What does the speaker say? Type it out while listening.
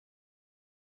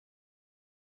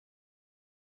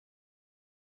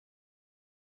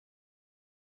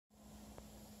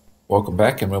Welcome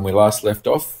back. And when we last left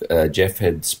off, Jeff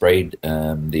had sprayed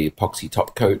the epoxy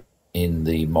top coat in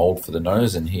the mold for the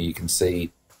nose, and here you can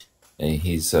see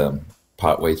he's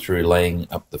partway through laying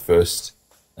up the first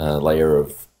layer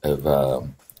of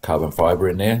carbon fiber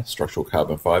in there, structural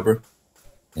carbon fiber.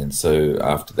 And so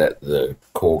after that, the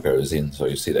core goes in, so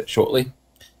you'll see that shortly.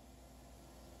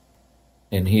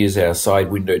 And here's our side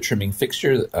window trimming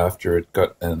fixture after it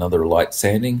got another light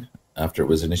sanding, after it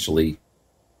was initially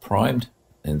primed.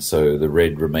 And so the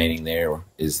red remaining there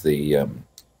is the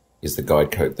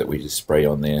guide coat that we just spray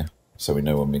on there, so we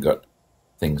know when we got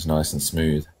things nice and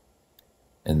smooth.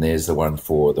 And there's the one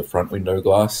for the front window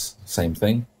glass, same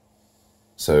thing.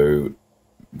 So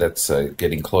that's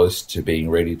getting close to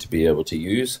being ready to be able to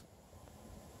use.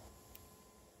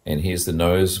 And here's the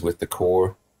nose with the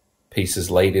core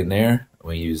pieces laid in there.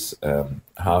 We use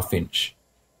 1/2 inch,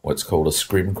 what's called a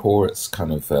scrim core. It's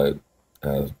kind of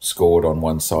scored on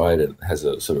one side. It has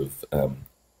a sort of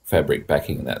fabric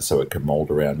backing that, so it can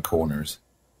mold around corners.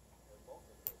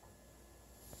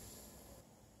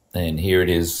 And here it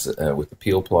is with the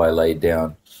peel ply laid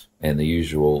down and the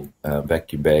usual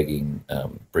vacuum bagging,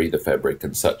 breather fabric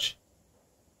and such.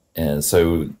 And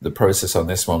so the process on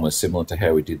this one was similar to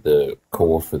how we did the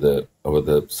core for the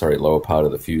lower part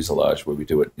of the fuselage, where we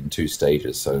do it in 2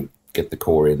 stages. So get the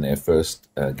core in there first,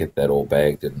 get that all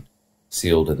bagged and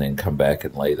sealed, and then come back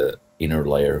and lay the inner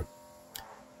layer.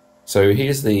 So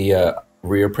here's the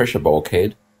rear pressure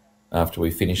bulkhead after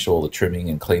we finish all the trimming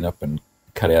and clean up and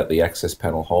cut out the access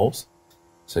panel holes.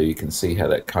 So you can see how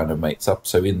that kind of mates up.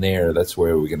 So in there, that's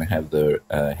where we're going to have the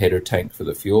header tank for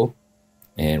the fuel.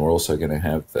 And we're also going to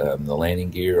have the landing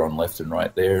gear on left and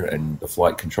right there, and the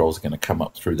flight controls are going to come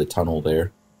up through the tunnel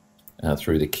there,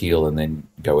 through the keel, and then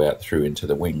go out through into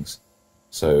the wings.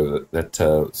 So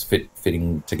that's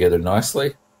fitting together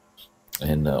nicely.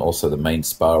 And also the main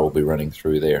spar will be running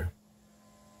through there.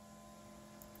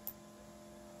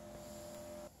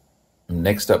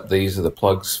 Next up, these are the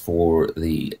plugs for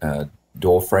the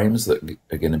door frames that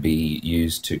are going to be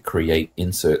used to create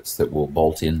inserts that will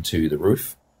bolt into the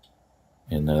roof.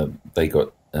 And they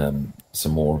got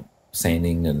some more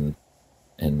sanding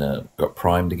and got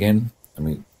primed again. And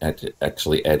we had to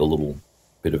actually add a little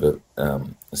bit of a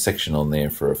section on there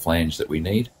for a flange that we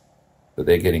need. But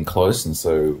they're getting close, and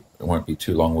so it won't be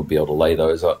too long we'll be able to lay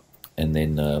those up. And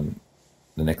then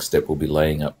the next step will be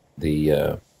laying up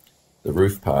the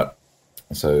roof part.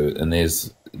 So, and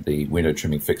there's the window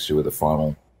trimming fixture with the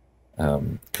final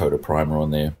coat of primer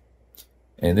on there.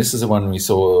 And this is the one we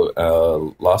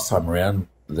saw last time around,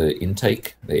 the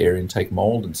intake, the air intake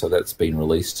mold, and so that's been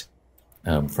released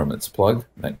from its plug.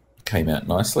 That came out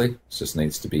nicely. It just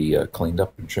needs to be cleaned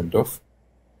up and trimmed off.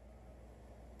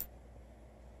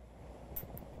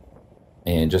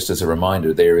 And just as a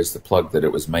reminder, there is the plug that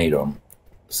it was made on.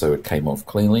 So it came off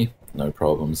cleanly, no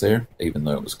problems there, even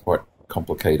though it was quite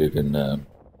complicated and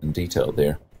detailed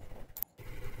there.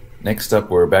 Next up,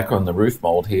 we're back on the roof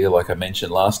mold here, like I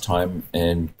mentioned last time,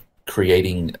 and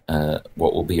creating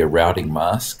what will be a routing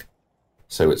mask.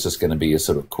 So it's just going to be a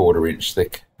sort of 1/4 inch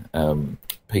thick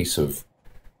piece of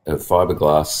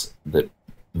fiberglass that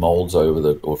molds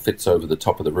over or fits over the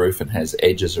top of the roof and has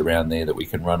edges around there that we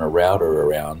can run a router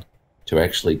around to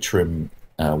actually trim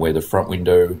where the front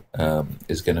window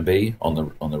is going to be on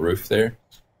the roof there,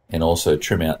 and also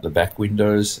trim out the back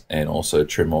windows, and also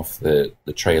trim off the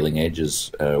trailing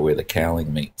edges where the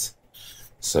cowling meets.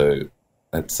 So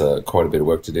that's quite a bit of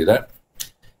work to do that.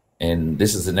 And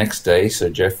this is the next day, so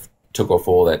Jeff took off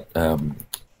all that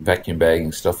vacuum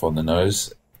bagging stuff on the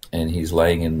nose, and he's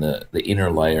laying in the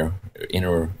inner layer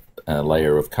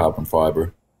of carbon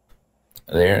fiber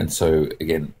there. And so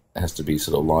again, it has to be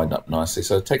sort of lined up nicely.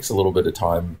 So it takes a little bit of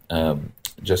time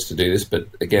just to do this, but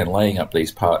again, laying up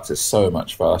these parts is so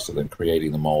much faster than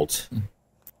creating the molds.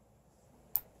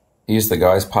 Here's the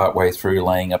guys partway through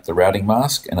laying up the routing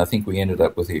mask, and I think we ended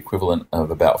up with the equivalent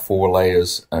of about 4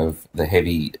 layers of the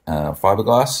heavy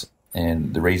fiberglass.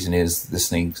 And the reason is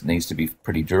this needs to be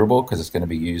pretty durable, because it's going to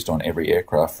be used on every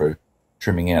aircraft for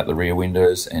trimming out the rear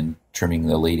windows and trimming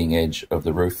the leading edge of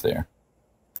the roof there.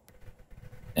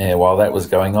 And while that was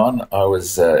going on, I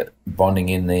was bonding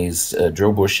in these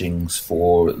drill bushings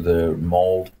for the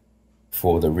mold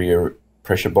for the rear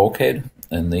pressure bulkhead,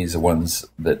 and these are ones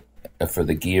that are for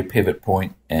the gear pivot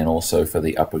point and also for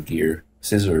the upper gear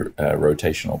scissor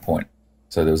rotational point.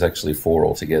 So there was actually 4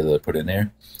 altogether that I put in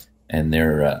there, and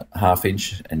they're 1/2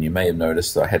 inch, and you may have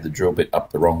noticed that I had the drill bit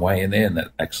up the wrong way in there, and that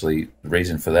actually the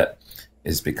reason for that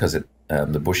is because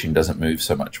the bushing doesn't move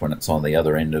so much when it's on the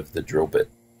other end of the drill bit.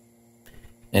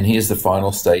 And here's the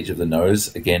final stage of the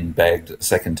nose, again bagged a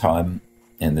second time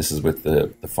and this is with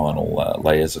the final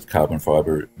layers of carbon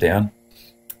fiber down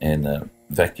and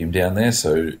vacuum down there,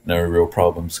 so no real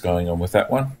problems going on with that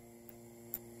one.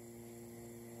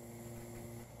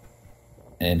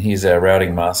 And here's our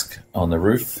routing mask on the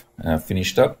roof,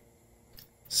 finished up.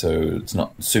 So it's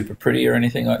not super pretty or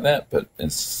anything like that, but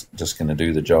it's just going to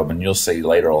do the job. And you'll see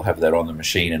later I'll have that on the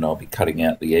machine, and I'll be cutting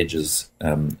out the edges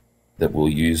that we'll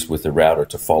use with the router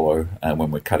to follow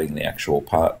when we're cutting the actual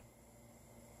part.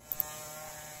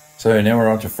 So now we're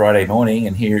on to Friday morning,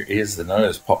 and here is the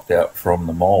nose popped out from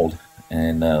the mold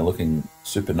and looking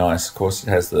super nice. Of course, it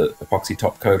has the epoxy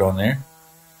top coat on there,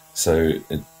 so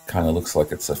it kind of looks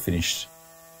like it's a finished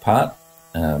part.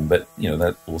 But you know,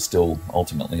 that will still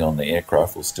ultimately on the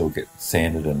aircraft will still get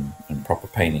sanded and proper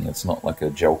painting. It's not like a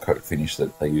gel coat finish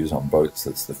that they use on boats.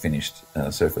 That's the finished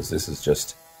surface. This is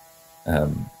just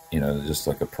you know, just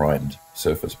like a primed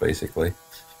surface basically.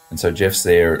 And so Jeff's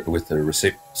there with the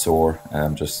recip saw,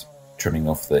 just trimming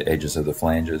off the edges of the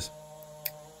flanges.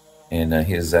 And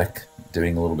here's Zach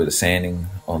doing a little bit of sanding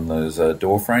on those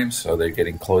door frames, so they're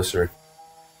getting closer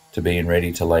to being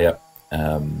ready to lay up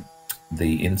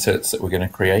the inserts that we're going to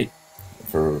create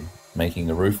for making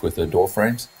the roof with the door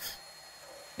frames.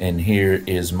 And here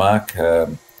is Mark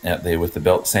out there with the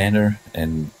belt sander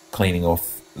and cleaning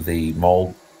off the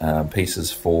mold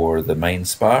pieces for the main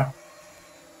spar.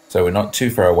 So we're not too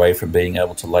far away from being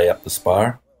able to lay up the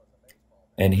spar.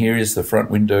 And here is the front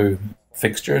window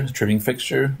fixture, trimming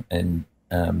fixture, and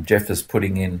Jeff is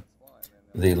putting in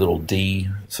the little D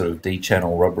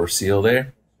channel rubber seal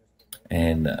there.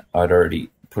 And I'd already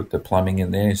put the plumbing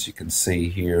in there, as you can see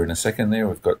here in a second there.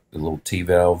 We've got the little T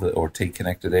valve or T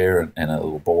connector there, and a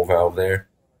little ball valve there,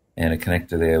 and a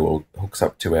connector there will hooks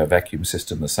up to our vacuum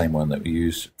system, the same one that we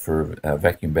use for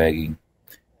vacuum bagging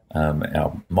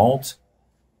our molds.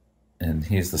 And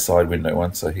here's the side window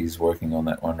one, so he's working on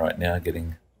that one right now,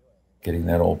 getting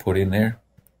that all put in there,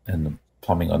 and the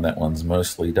plumbing on that one's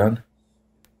mostly done.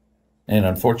 And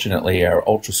unfortunately our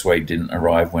ultra suede didn't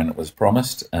arrive when it was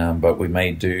promised, but we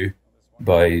may do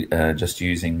by just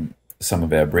using some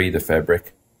of our breather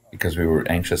fabric, because we were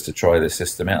anxious to try the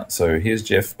system out. So here's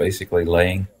Jeff basically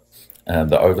laying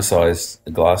the oversized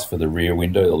glass for the rear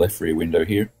window, the left rear window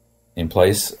here, in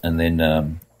place, and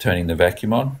then turning the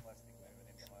vacuum on.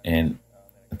 And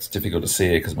it's difficult to see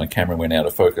it because my camera went out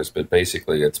of focus, but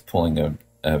basically it's pulling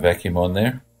a vacuum on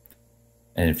there.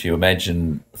 And if you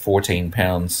imagine 14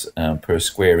 pounds per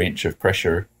square inch of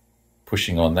pressure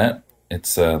pushing on that,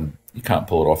 it's you can't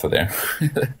pull it off of there.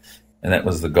 And that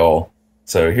was the goal.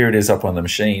 So here it is up on the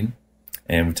machine,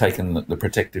 and we've taken the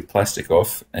protective plastic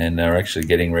off and are actually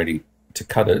getting ready to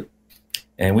cut it.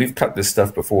 And we've cut this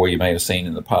stuff before, you may have seen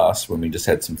in the past, when we just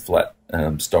had some flat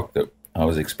stock that I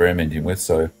was experimenting with.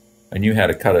 So I knew how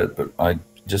to cut it, but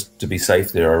just to be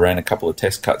safe there, I ran a couple of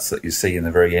test cuts that you see in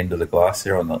the very end of the glass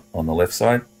here on the left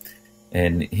side.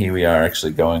 And here we are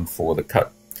actually going for the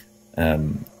cut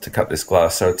to cut this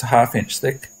glass. So it's a 1/2 inch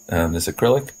thick, this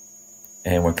acrylic,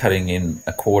 and we're cutting in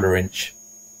a 1/4 inch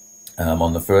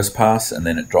on the first pass, and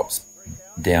then it drops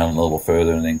down a little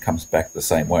further and then comes back the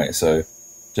same way. So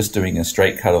just doing a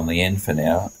straight cut on the end for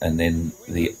now, and then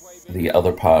the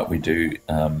other part we do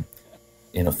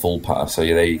in a full pass. So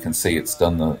there you can see it's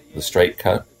done the straight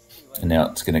cut, and now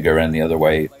it's going to go around the other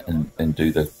way and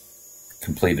do the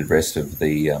completed rest of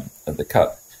the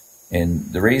cut.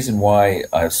 And the reason why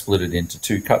I've split it into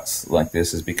 2 cuts like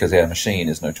this is because our machine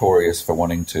is notorious for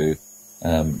wanting to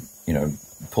you know,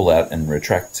 pull out and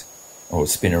retract or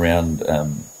spin around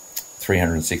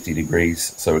 360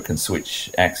 degrees so it can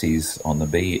switch axes on the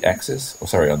B axis, or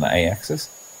sorry, on the A axis.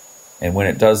 And when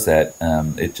it does that,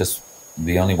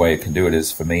 the only way it can do it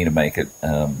is for me to make it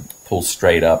pull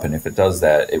straight up, and if it does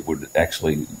that, it would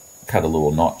actually cut a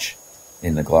little notch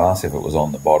in the glass if it was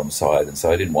on the bottom side, and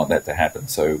so I didn't want that to happen.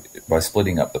 So by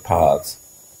splitting up the paths,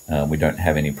 we don't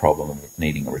have any problem of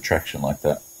needing a retraction like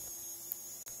that.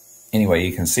 Anyway,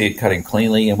 you can see it cutting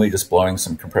cleanly, and we're just blowing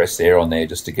some compressed air on there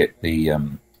just to get the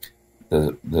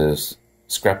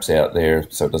scraps out there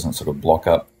so it doesn't sort of block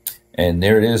up. And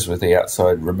there it is with the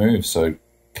outside removed, so it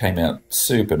came out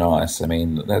super nice. I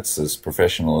mean, that's as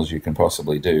professional as you can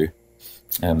possibly do.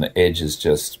 And the edge is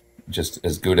just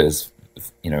as good as,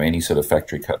 you know, any sort of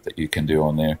factory cut that you can do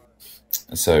on there.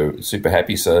 So super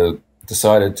happy. So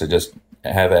decided to just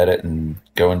have at it and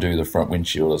go and do the front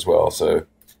windshield as well. So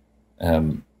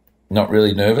not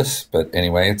really nervous, but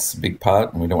anyway, it's a big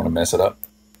part and we don't want to mess it up.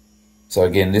 So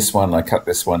again, this one, I cut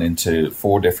this one into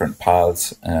 4 different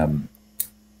paths.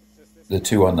 The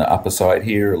 2 on the upper side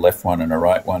here, a left one and a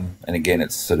right one. And again,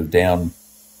 it's sort of down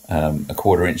a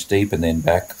 1/4 inch deep and then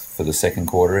back for the second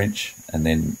 1/4 inch. And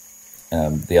then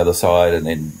the other side, and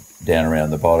then down around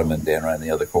the bottom and down around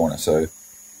the other corner. So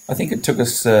I think it took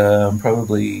us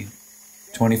probably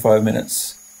 25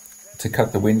 minutes to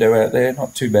cut the window out there.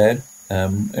 Not too bad.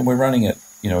 And we're running it,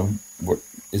 what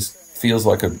feels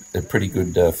like a pretty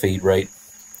good feed rate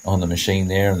on the machine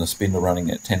there, and the spindle running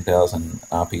at 10,000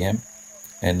 RPM.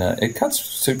 And it cuts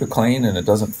super clean, and it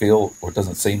doesn't feel, or it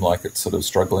doesn't seem like it's sort of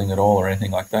struggling at all or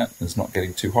anything like that. It's not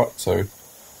getting too hot, so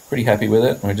pretty happy with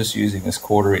it. We're just using this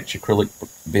 1/4 inch acrylic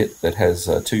bit that has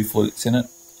 2 flutes in it,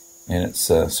 and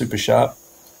it's super sharp,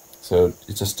 so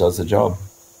it just does the job.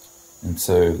 And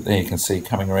so there you can see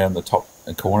coming around the top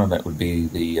corner, that would be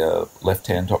the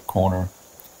left-hand top corner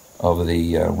of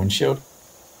the windshield,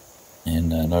 and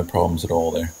no problems at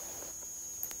all there.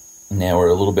 Now we're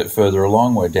a little bit further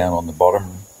along. We're down on the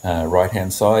bottom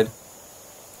right-hand side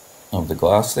of the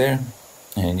glass there,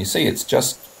 and you see it's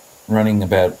just running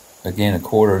about, again,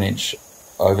 1/4 inch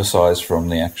oversized from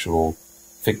the actual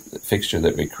fixture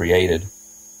that we created,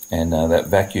 and that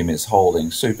vacuum is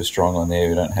holding super strong on there.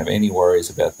 We don't have any worries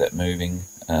about that moving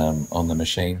on the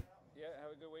machine.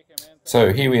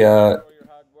 So here we are,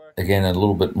 again, a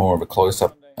little bit more of a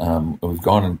close-up. We've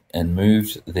gone and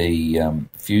moved the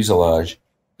fuselage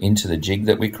into the jig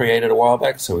that we created a while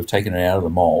back. So we've taken it out of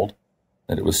the mold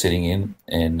that it was sitting in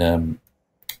and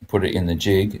put it in the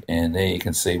jig, and there you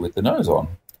can see with the nose on.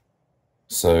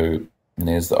 So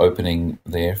there's the opening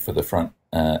there for the front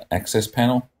access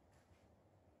panel,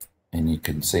 and you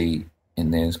can see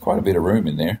in there's quite a bit of room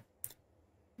in there,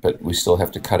 but we still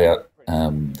have to cut out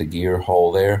the gear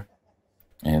hole there,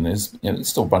 and there's it's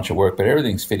still a bunch of work, but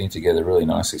everything's fitting together really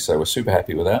nicely, so we're super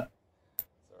happy with that.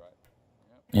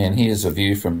 And here's a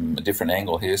view from a different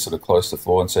angle here, sort of close to the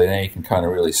floor, and so now you can kind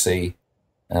of really see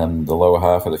the lower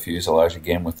half of the fuselage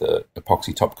again with the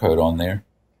epoxy top coat on there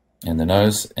and the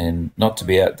nose. And not to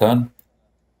be outdone,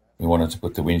 we wanted to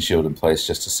put the windshield in place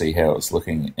just to see how it's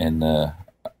looking. And I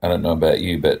don't know about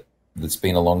you, but it's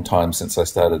been a long time since I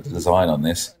started the design on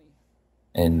this,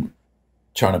 and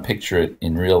trying to picture it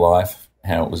in real life,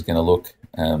 how it was going to look,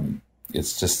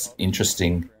 it's just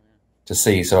interesting to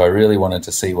see. So I really wanted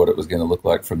to see what it was going to look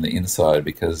like from the inside,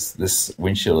 because this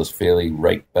windshield is fairly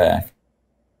raked back,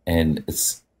 and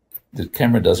the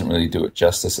camera doesn't really do it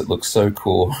justice. It looks so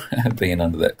cool being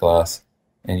under that glass,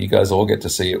 and you guys all get to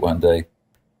see it one day.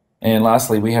 And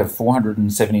lastly, we have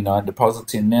 479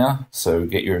 deposits in now, so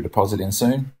get your deposit in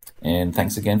soon, and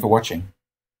thanks again for watching.